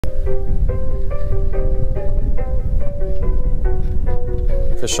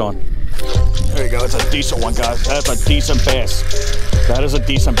fish on. There you go, it's a decent one, guys. That's a decent bass. That is a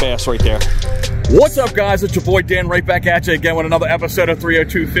decent bass right there. What's up, guys? It's your boy Dan, right back at you again with another episode of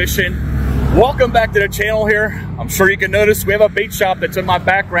 302 Fishing. Welcome back to the channel here. I'm sure you can notice we have a bait shop that's in my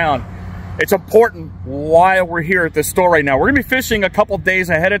background. It's important why we're here at this store right now. We're gonna be fishing a couple days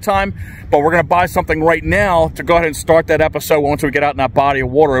ahead of time, but we're gonna buy something right now to go ahead and start that episode once we get out in that body of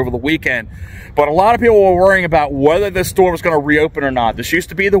water over the weekend. But a lot of people were worrying about whether this store was gonna reopen or not. This used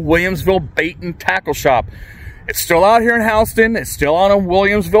to be the Williamsville Bait and Tackle Shop. It's still out here in Houston. It's still on a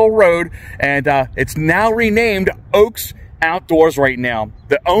Williamsville Road, and it's now renamed Oaks Outdoors right now.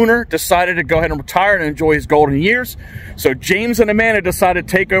 The owner decided to go ahead and retire and enjoy his golden years. So James and Amanda decided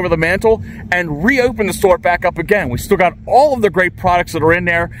to take over the mantle and reopen the store back up again. We still got all of the great products that are in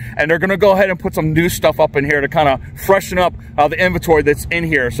there, and they're gonna go ahead and put some new stuff up in here to kind of freshen up the inventory that's in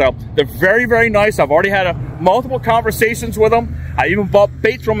here. So they're very, very nice. I've already had multiple conversations with them. I even bought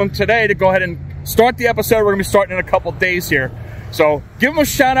bait from them today to go ahead and start the episode. We're gonna be starting in a couple days here. So give them a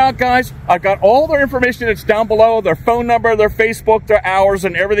shout out, guys. I've got all their information that's down below, their phone number, their Facebook, their hours,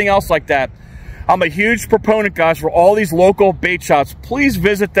 and everything else like that. I'm a huge proponent, guys, for all these local bait shops. Please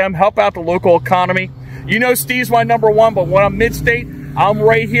visit them, help out the local economy. You know Steve's my #1, but when I'm mid-state, I'm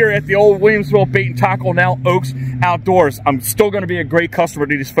right here at the old Williamsville Bait and Tackle, now Oaks Outdoors. I'm still going to be a great customer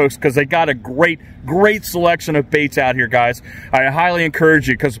to these folks because they got a great selection of baits out here, guys. I highly encourage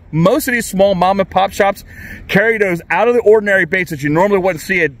you because most of these small mom and pop shops carry those out of the ordinary baits that you normally wouldn't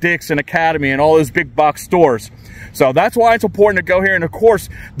see at Dick's and Academy and all those big box stores. So that's why it's important to go here, and of course,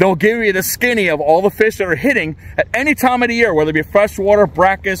 they'll give you the skinny of all the fish that are hitting at any time of the year, whether it be freshwater,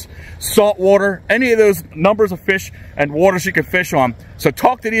 brackish, saltwater, any of those numbers of fish and waters you can fish on. So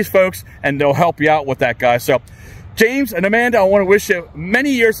talk to these folks and they'll help you out with that, guys. So James and Amanda, I want to wish you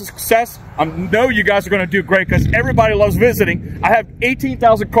many years of success. I know you guys are going to do great because everybody loves visiting. I have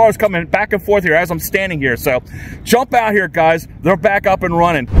 18,000 cars coming back and forth here as I'm standing here. So jump out here, guys. They're back up and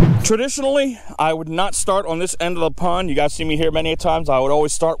running. Traditionally, I would not start on this end of the pond. You guys see me here many times. I would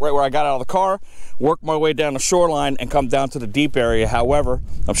always start right where I got out of the car, work my way down the shoreline, and come down to the deep area. However,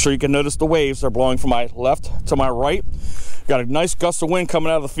 I'm sure you can notice the waves. They're blowing from my left to my right. Got a nice gust of wind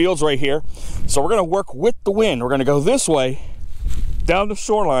coming out of the fields right here. So we're gonna work with the wind. We're gonna go this way, down the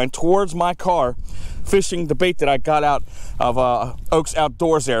shoreline towards my car, fishing the bait that I got out of Oaks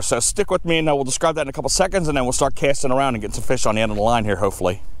Outdoors there. So stick with me and we'll describe that in a couple seconds, and then we'll start casting around and getting some fish on the end of the line here,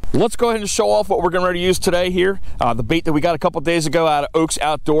 hopefully. Let's go ahead and show off what we're getting ready to use today here. The bait that we got a couple days ago out of Oaks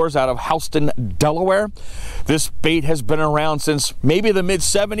Outdoors out of Houston, Delaware. This bait has been around since maybe the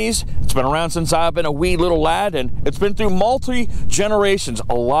mid-70s. It's been around since I've been a wee little lad, and it's been through multi-generations.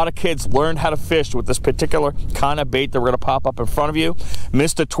 A lot of kids learned how to fish with this particular kind of bait that we're gonna pop up in front of you.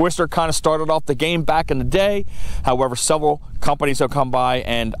 Mr. Twister kind of started off the game back in the day. However, several companies have come by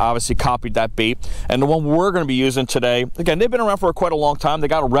and obviously copied that bait. And the one we're gonna be using today, again, they've been around for quite a long time. They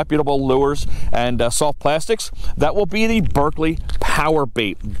got a reputable lures and soft plastics. That will be the Berkley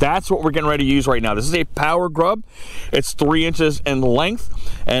Powerbait. That's what we're getting ready to use right now. This is a power grub. It's 3 inches in length,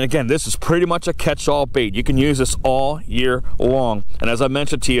 and again, this is pretty much a catch-all bait. You can use this all year long, and as I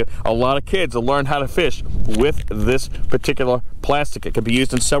mentioned to you, a lot of kids have learned how to fish with this particular plastic. It can be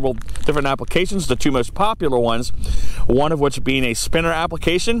used in several different applications. The two most popular ones, one of which being a spinner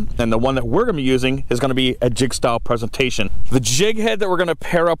application, and the one that we're going to be using is going to be a jig style presentation. The jig head that we're going to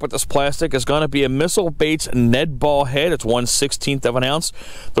pair up with this plastic is going to be a Missile Baits NedBall head. It's 1/16 of an ounce.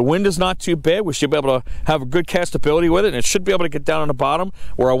 The wind is not too bad. We should be able to have a good castability with it, and it should be able to get down on the bottom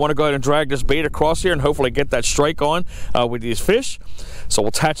where I want to go ahead and drag this bait across here and hopefully get that strike on with these fish. So we'll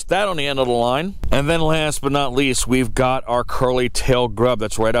attach that on the end of the line. And then last but not least, we've got our Curly Tail Grub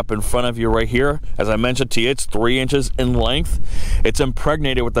that's right up in front of you right here. As I mentioned to you, it's 3 inches in length. It's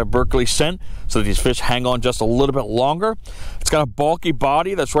impregnated with that Berkley scent so that these fish hang on just a little bit longer. It's got a bulky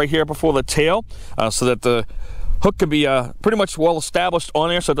body that's right here before the tail so that the hook can be pretty much well established on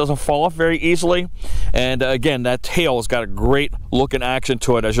there so it doesn't fall off very easily. And again, that tail has got a great looking action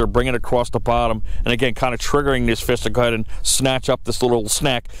to it as you're bringing it across the bottom, and again kind of triggering these fish to go ahead and snatch up this little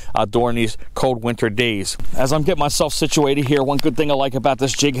snack during these cold winter days. As I'm getting myself situated here, one good thing I like about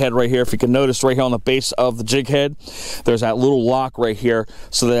this jig head right here, if you can notice right here on the base of the jig head, there's that little lock right here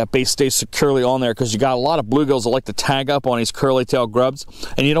so that bait stays securely on there, because you got a lot of bluegills that like to tag up on these curly tail grubs,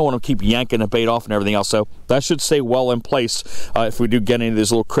 and you don't want to keep yanking the bait off and everything else. So that should stay well in place if we do get any of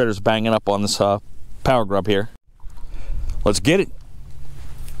these little critters banging up on this power grub here. Let's get it.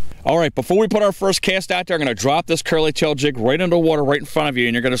 All right, before we put our first cast out there, I'm going to drop this curly tail jig right into the water right in front of you,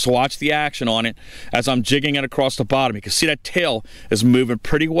 and you're going to watch the action on it as I'm jigging it across the bottom. You can see that tail is moving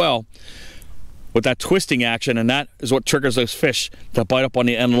pretty well. with that twisting action, and that is what triggers those fish to bite up on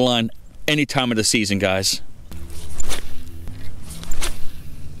the end of the line any time of the season, guys.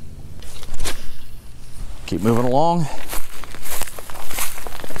 Keep moving along.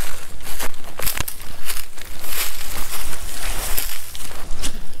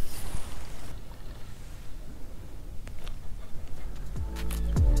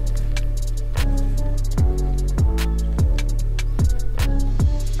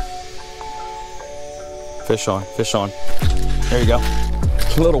 Fish on, fish on. There you go.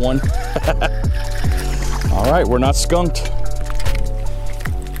 Little one. All right, we're not skunked.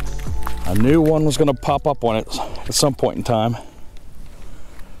 I knew one was gonna pop up on it at some point in time.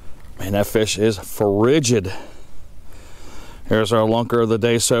 Man, that fish is frigid. Here's our lunker of the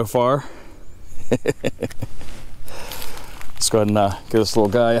day so far. Let's go ahead and give this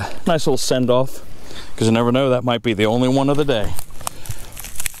little guy a nice little send off, because you never know, that might be the only one of the day.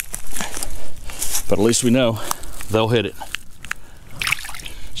 But at least we know they'll hit it.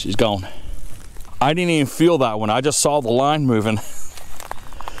 She's gone. I didn't even feel that one. I just saw the line moving.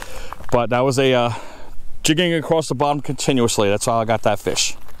 But that was a jigging across the bottom continuously. That's how I got that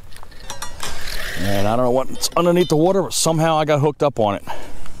fish. And I don't know what's underneath the water, but somehow I got hooked up on it.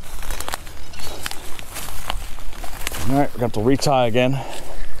 All right, we're going to have to retie again.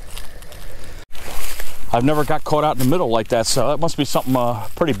 I've never got caught out in the middle like that, so that must be something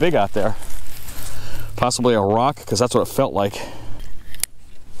pretty big out there. Possibly a rock, because that's what it felt like.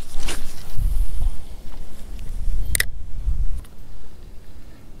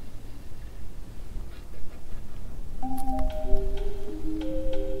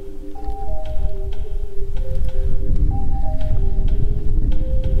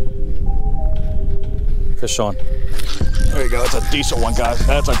 Fish on. There you go. That's a decent one, guys.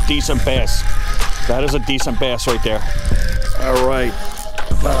 That's a decent bass. That is a decent bass right there. All right.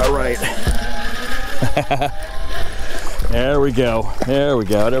 All right. There we go. There we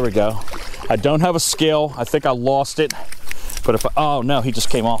go. There we go. I don't have a scale. I think I lost it. But if I, oh no, he just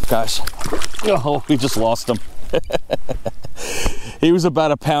came off, guys. Oh, we just lost him. He was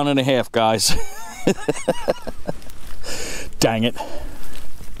about 1.5 pounds, guys. Dang it.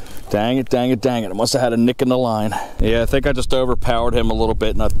 Dang it, dang it, dang it. I must have had a nick in the line. Yeah, I think I just overpowered him a little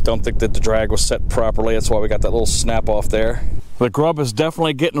bit, and I don't think that the drag was set properly. That's why we got that little snap off there. The grub is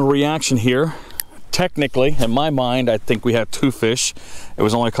definitely getting a reaction here. Technically, in my mind, I think we had 2 fish. It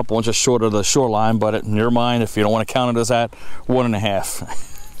was only a couple inches short of the shoreline, but in your mind, if you don't want to count it as that,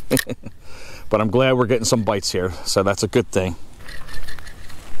 1.5. But I'm glad we're getting some bites here, so that's a good thing.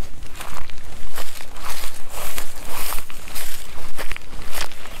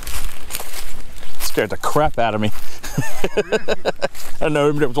 Scared the crap out of me. I know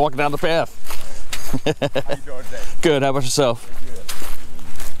everybody was walking down the path. How you doing today? Good, how about yourself?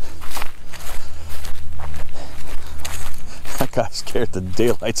 That guy scared the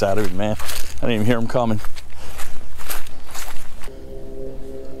daylights out of me, man. I didn't even hear him coming.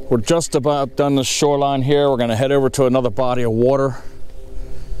 We're just about done the shoreline here. We're gonna head over to another body of water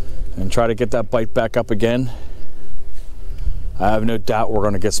and try to get that bite back up again. I have no doubt we're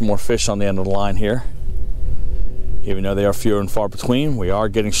going to get some more fish on the end of the line here. Even though they are fewer and far between, we are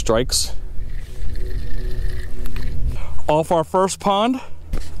getting strikes. Off our first pond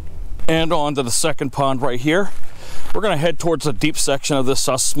and on to the second pond right here. We're going to head towards the deep section of this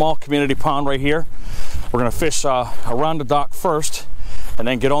small community pond right here. We're going to fish around the dock first and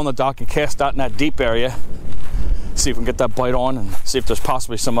then get on the dock and cast out in that deep area. See if we can get that bite on and see if there's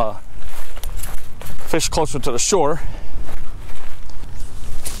possibly some fish closer to the shore.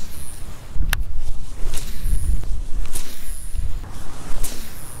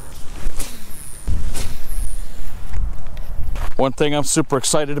 One thing I'm super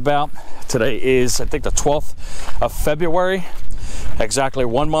excited about, today is I think the 12th of February, exactly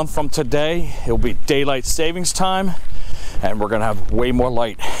 1 month from today, it'll be daylight savings time and we're gonna have way more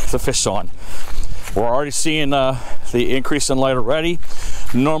light to fish on. We're already seeing the increase in light already.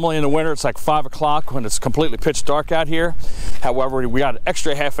 Normally in the winter it's like 5 o'clock when it's completely pitch dark out here. However, we got an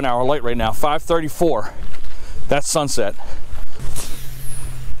extra half an hour light right now, 5:34. That's sunset.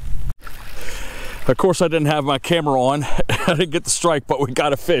 Of course, I didn't have my camera on. I didn't get the strike, but we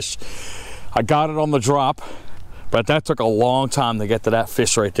got a fish. I got it on the drop, but that took a long time to get to that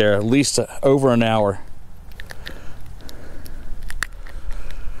fish right there, at least over an hour.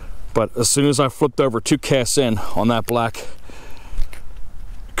 But as soon as I flipped over 2 casts in on that black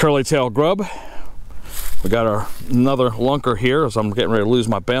curly tail grub, we got another lunker here as I'm getting ready to lose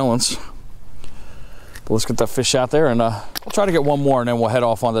my balance. But let's get that fish out there and we'll try to get one more and then we'll head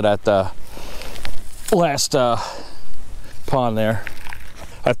off onto that last pond there.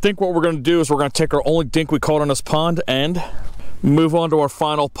 I think what we're going to do is we're going to take our only dink we caught on this pond and move on to our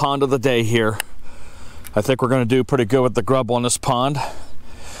final pond of the day here. I think we're going to do pretty good with the grub on this pond.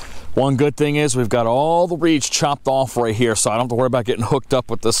 One good thing is we've got all the reeds chopped off right here, so I don't have to worry about getting hooked up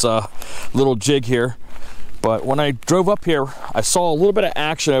with this little jig here. But when I drove up here, I saw a little bit of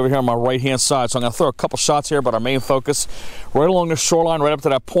action over here on my right-hand side. So I'm going to throw a couple shots here, but our main focus right along the shoreline, right up to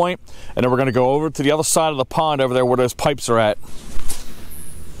that point. And then we're going to go over to the other side of the pond over there where those pipes are at.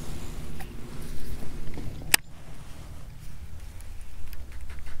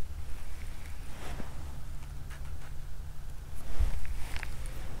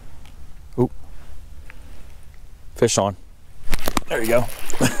 Oop. Fish on. There you go.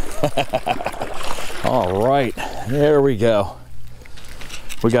 All right, there we go.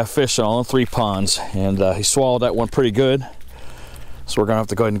 We got fish on all 3 ponds, and he swallowed that one pretty good. So we're gonna have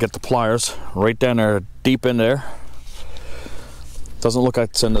to go ahead and get the pliers right down there, deep in there. Doesn't look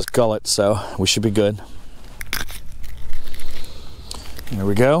like it's in this gullet, so we should be good. There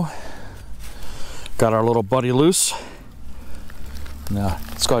we go. Got our little buddy loose. Now,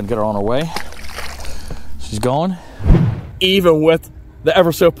 let's go ahead and get her on her way. She's going. Even with the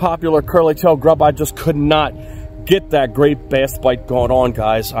ever so popular curly tail grub, I just could not get that great bass bite going on,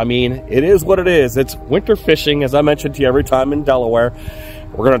 guys. I mean, it is what it is. It's winter fishing, as I mentioned to you every time in Delaware.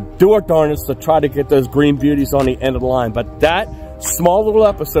 We're gonna do our darndest to try to get those green beauties on the end of the line, but that small little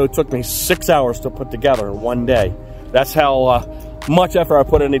episode took me 6 hours to put together in one day. That's how much effort I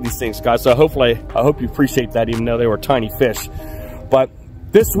put into these things, guys. So hopefully, I hope you appreciate that, even though they were tiny fish. But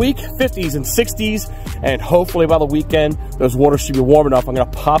this week, 50s and 60s, and hopefully by the weekend, those waters should be warm enough. I'm gonna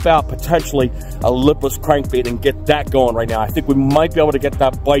pop out potentially a lipless crankbait and get that going right now. I think we might be able to get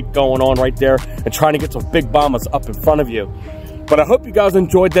that bite going on right there and trying to get some big bombers up in front of you. But I hope you guys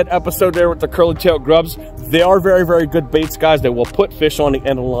enjoyed that episode there with the curly tail grubs. They are very, very good baits, guys. They will put fish on the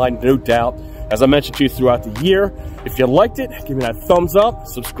end of the line, no doubt. As I mentioned to you throughout the year, if you liked it, give me that thumbs up,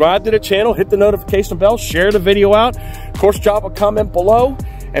 subscribe to the channel, hit the notification bell, share the video out. Of course, drop a comment below.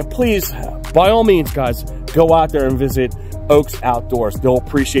 And please, by all means, guys, go out there and visit Oaks Outdoors. They'll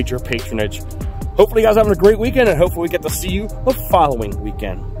appreciate your patronage. Hopefully you guys are having a great weekend, and hopefully we get to see you the following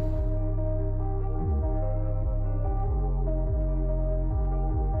weekend.